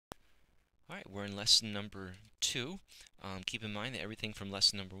Alright, we're in lesson number 2. Keep in mind that everything from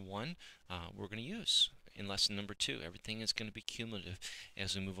lesson number 1 we're going to use in lesson number 2. Everything is going to be cumulative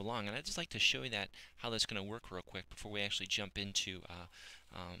as we move along. And I'd just like to show you that how that's going to work real quick before we actually jump into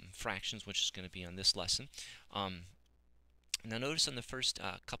fractions, which is going to be on this lesson. Now notice on the first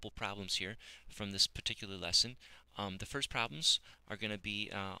couple problems here from this particular lesson, the first problems are going to be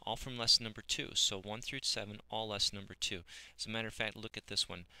all from lesson number 2. So 1 through 7, all lesson number 2. As a matter of fact, look at this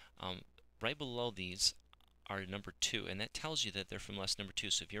one. Right below these are number 2, and that tells you that they're from lesson number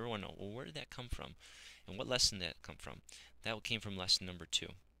 2. So if you ever want to know, well, where did that come from? And what lesson did that come from? That came from lesson number 2.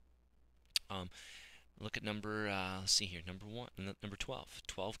 Look at number, let's see here, number 12.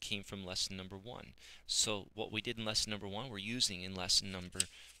 12 came from lesson number 1. So what we did in lesson number 1, we're using in lesson number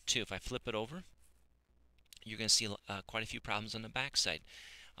 2. If I flip it over, you're going to see quite a few problems on the back side.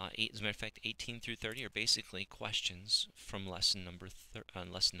 As a matter of fact, 18 through 30 are basically questions from lesson number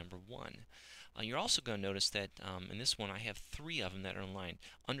 1. You're also going to notice that in this one I have 3 of them that are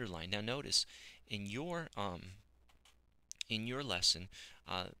underlined. Now notice in your lesson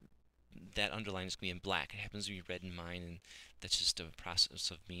that underline is going to be in black. It happens to be red in mine, and that's just a process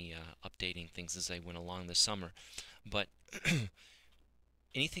of me updating things as I went along this summer. But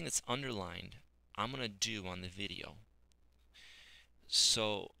anything that's underlined, I'm going to do on the video.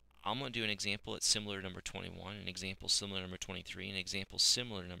 So I'm going to do an example that's similar to number 21, an example similar to number 23, an example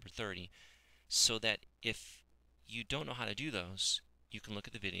similar to number 30, so that if you don't know how to do those, you can look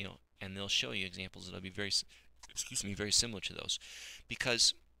at the video and they'll show you examples that'll be very similar to those.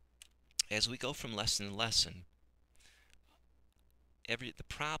 Because as we go from lesson to lesson, the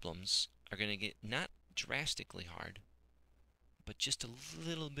problems are going to get not drastically hard, but just a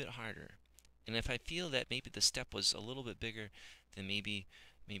little bit harder. And if I feel that maybe the step was a little bit bigger than maybe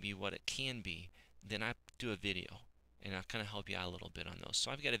what it can be, then I do a video and I'll kind of help you out a little bit on those. So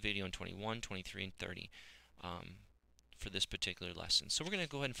I've got a video in 21, 23, and 30 for this particular lesson. So we're going to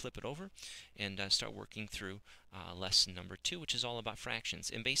go ahead and flip it over and start working through lesson number 2, which is all about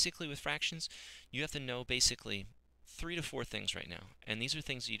fractions. And basically with fractions, you have to know basically 3 to 4 things right now. And these are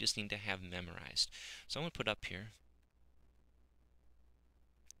things that you just need to have memorized. So I'm going to put up here.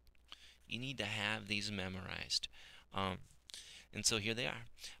 You need to have these memorized. And so here they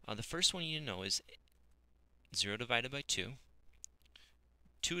are. The first one you need to know is 0 divided by 2,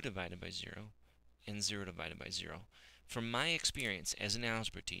 2 divided by 0, and 0 divided by 0. From my experience as an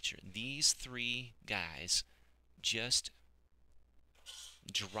algebra teacher, these 3 guys just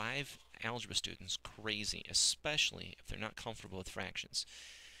drive algebra students crazy, especially if they're not comfortable with fractions.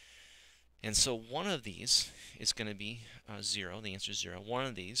 And so one of these is going to be 0. The answer is 0. One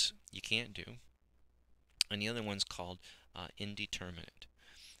of these you can't do. And the other one's called indeterminate.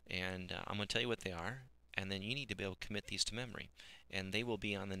 And I'm going to tell you what they are, and then you need to be able to commit these to memory. And they will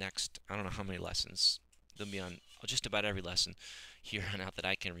be on the next, I don't know how many lessons. They'll be on just about every lesson here on out that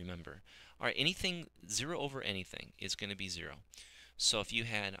I can remember. All right, anything 0 over anything is going to be 0. So if you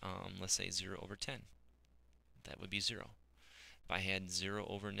had, let's say 0 over 10, that would be 0. If I had 0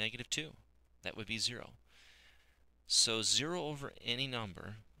 over negative 2, that would be 0. So 0 over any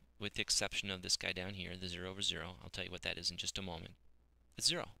number, with the exception of this guy down here, the 0 over 0, I'll tell you what that is in just a moment, it's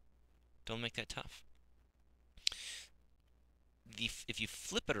 0. Don't make that tough. If you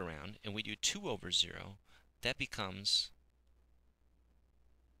flip it around and we do 2 over 0, that becomes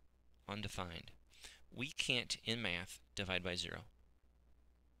undefined. We can't, in math, divide by 0.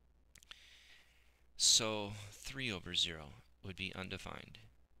 So 3 over 0 would be undefined.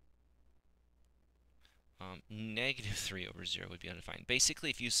 Negative 3 over 0 would be undefined.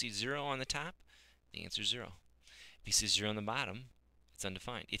 Basically, if you see 0 on the top, the answer is 0. If you see 0 on the bottom, it's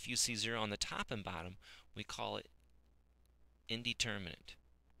undefined. If you see 0 on the top and bottom, we call it indeterminate.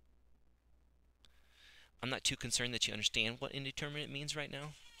 I'm not too concerned that you understand what indeterminate means right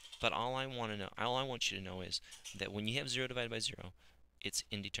now, but all I want you to know is that when you have 0 divided by 0, it's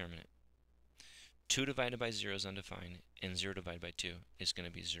indeterminate. 2 divided by 0 is undefined, and 0 divided by 2 is going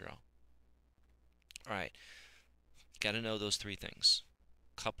to be 0. All right, got to know those 3 things.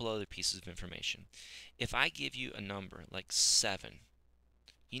 Couple other pieces of information. If I give you a number like 7,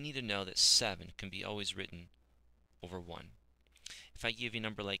 you need to know that 7 can be always written over 1. If I give you a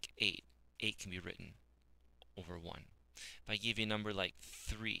number like 8, 8 can be written over 1. If I give you a number like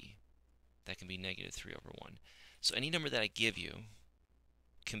 3, that can be negative 3 over 1. So any number that I give you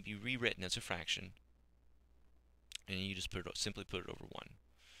can be rewritten as a fraction, and you just simply put it over 1.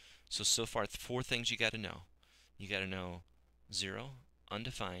 So far, 4 things you got to know. You got to know 0,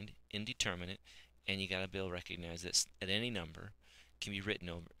 undefined, indeterminate, and you got to be able to recognize that any number can be written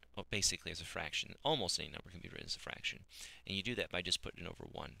over basically as a fraction. Almost any number can be written as a fraction, and you do that by just putting it over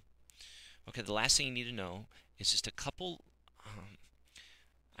 1. Okay, the last thing you need to know is just a couple,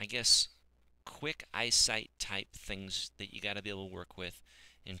 I guess, quick eyesight type things that you got to be able to work with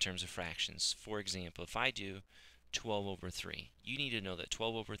in terms of fractions. For example, if I do 12 over 3, you need to know that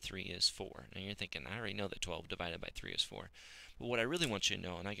 12 over 3 is 4. Now you're thinking, I already know that 12 divided by 3 is 4. But what I really want you to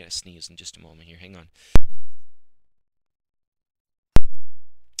know, and I got to sneeze in just a moment here, hang on.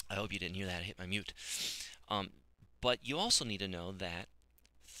 I hope you didn't hear that, I hit my mute. But you also need to know that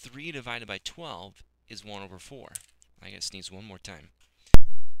 3 divided by 12 is 1 over 4. I got to sneeze one more time.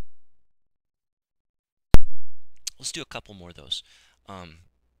 Let's do a couple more of those.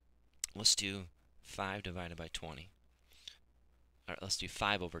 Let's do 5 divided by 20. All right, let's do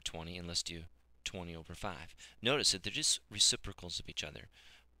 5 over 20, and let's do 20 over 5. Notice that they're just reciprocals of each other.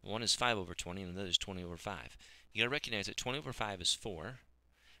 One is 5 over 20, and the other is 20 over 5. You got to recognize that 20 over 5 is 4.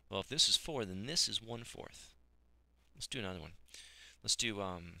 Well, if this is 4, then this is 1/4. Let's do another one. Let's do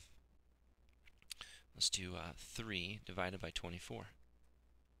 3 divided by 24,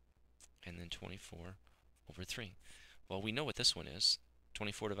 and then 24 over 3. Well, we know what this one is.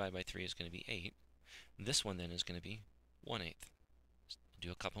 24 divided by 3 is going to be 8. This one then is going to be 1/8.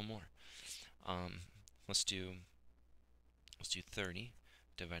 Do a couple more. Let's do 30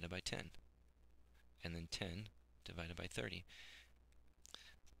 divided by 10, and then 10 divided by 30.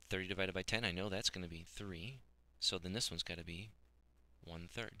 30 divided by 10, I know that's going to be 3. So then this one's got to be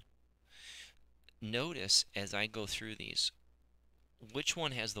 1/3. Notice as I go through these, which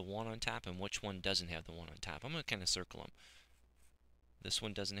one has the 1 on top and which one doesn't have the 1 on top. I'm going to kind of circle them. This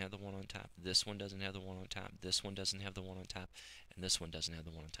one doesn't have the 1 on top. This one doesn't have the 1 on top. This one doesn't have the 1 on top. And this one doesn't have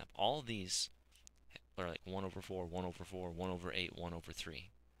the 1 on top. All of these are like 1 over 4, 1 over 4, 1 over 8, 1 over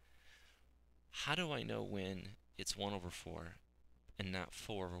 3. How do I know when it's 1 over 4 and not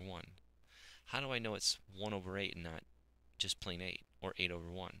 4 over 1? How do I know it's 1 over 8 and not just plain 8, or 8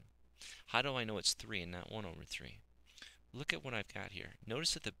 over 1? How do I know it's 3 and not 1 over 3? Look at what I've got here.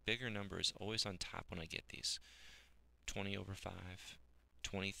 Notice that the bigger number is always on top when I get these. 20 over 5,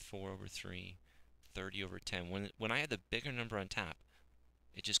 24 over 3, 30 over 10. When I have the bigger number on top,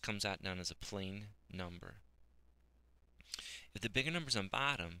 it just comes out down as a plain number. If the bigger number's on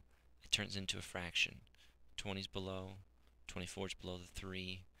bottom, it turns into a fraction. 20 is below, 24 is below the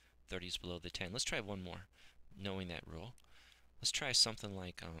 3, 30 is below the 10. Let's try one more, knowing that rule. Let's try something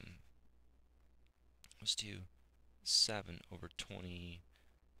like, let's do 7 over 28.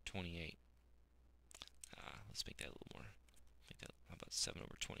 Let's make that a little more. How about 7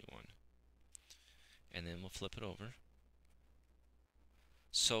 over 21? And then we'll flip it over.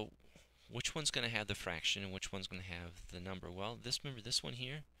 So which one's going to have the fraction and which one's going to have the number? Well, remember this one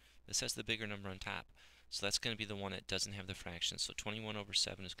here, this has the bigger number on top. So that's going to be the one that doesn't have the fraction. So 21 over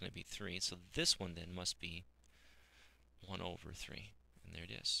 7 is going to be 3. So this one then must be 1 over 3. And there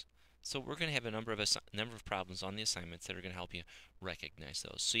it is. So we're going to have a number of problems on the assignments that are going to help you recognize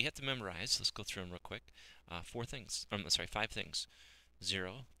those. So you have to memorize. Let's go through them real quick. 5 things.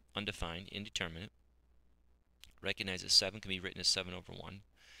 0, undefined, indeterminate. Recognize that 7 can be written as 7 over 1.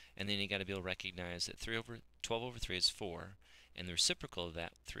 And then you got to be able to recognize that 12 over 3 is 4. And the reciprocal of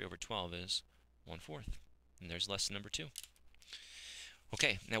that, 3 over 12, is 1/4. And there's lesson number 2.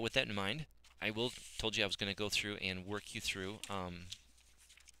 Okay, now with that in mind, told you I was going to go through and work you through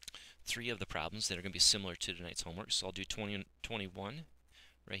 3 of the problems that are going to be similar to tonight's homework. So I'll do 21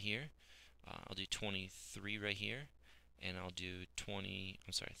 right here. I'll do 23 right here. And I'll do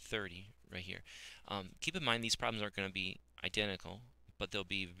 30 right here. Keep in mind these problems aren't going to be identical, but they'll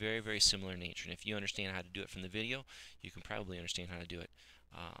be very, very similar in nature. And if you understand how to do it from the video, you can probably understand how to do it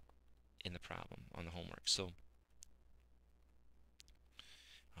in the problem on the homework. So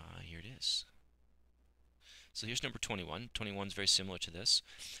here it is. So here's number 21. 21 is very similar to this.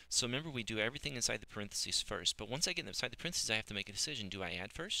 So remember, we do everything inside the parentheses first. But once I get inside the parentheses, I have to make a decision. Do I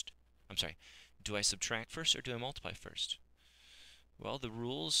add first? Do I subtract first or do I multiply first? Well, the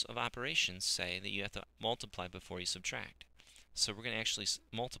rules of operations say that you have to multiply before you subtract. So we're going to actually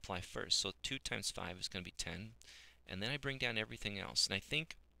multiply first. So 2 times 5 is going to be 10. And then I bring down everything else. And I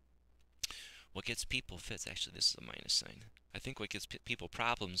think what gets people fits, actually this is a minus sign. I think what gets people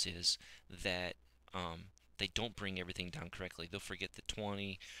problems is that they don't bring everything down correctly. They'll forget the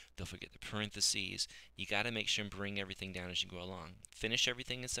 20, they'll forget the parentheses. You got to make sure and bring everything down as you go along. Finish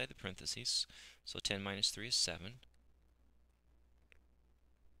everything inside the parentheses. So 10 minus 3 is 7.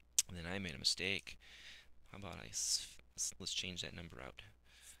 And then I made a mistake. How about let's change that number out.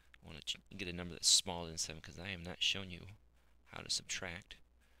 I want to get a number that's smaller than 7 because I am not showing you how to subtract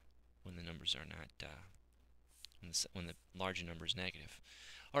when the numbers are not, when the larger number is negative.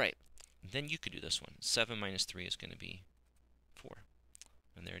 Alright, then you could do this one. 7 minus 3 is going to be 4.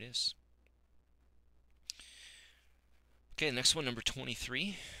 And there it is. Okay, next one, number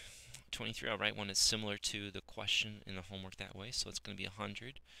 23. 23, I'll write one that's similar to the question in the homework that way. So it's going to be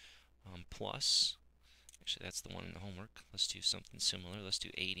 100 plus, actually that's the one in the homework. Let's do something similar. Let's do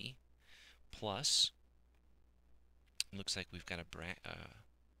 80 plus, looks like we've got a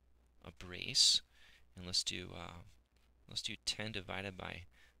brace, and let's do 10 divided by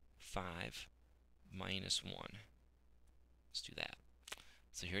 5 minus 1. Let's do that.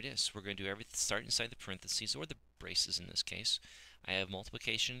 So here it is. We're going to do everything, start inside the parentheses, or the braces in this case. I have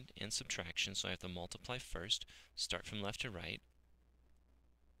multiplication and subtraction, so I have to multiply first, start from left to right.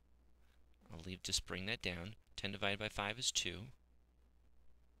 I'll just bring that down. 10 divided by 5 is 2.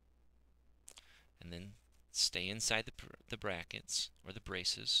 And then stay inside the brackets, or the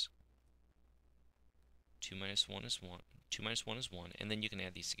braces. 2 minus 1 is 1. 2 minus 1 is 1, and then you can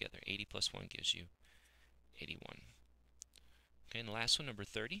add these together. 80 plus 1 gives you 81. Okay, and the last one, number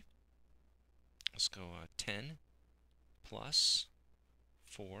 30. Let's go 10 plus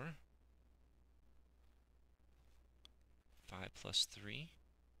 4, 5 plus 3,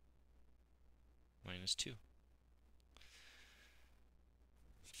 minus 2.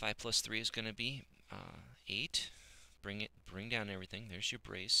 5 plus 3 is going to be 8. Bring down everything. There's your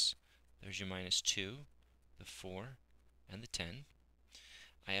brace. There's your minus 2, the 4, and the 10.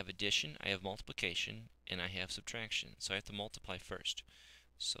 I have addition, I have multiplication, and I have subtraction. So I have to multiply first.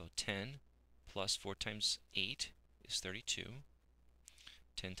 So 10 plus 4 times 8 is 32.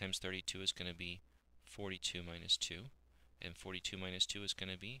 10 times 32 is going to be 42 minus 2. And 42 minus 2 is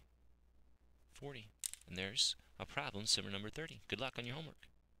going to be 40. And there's a problem, similar number 30. Good luck on your homework.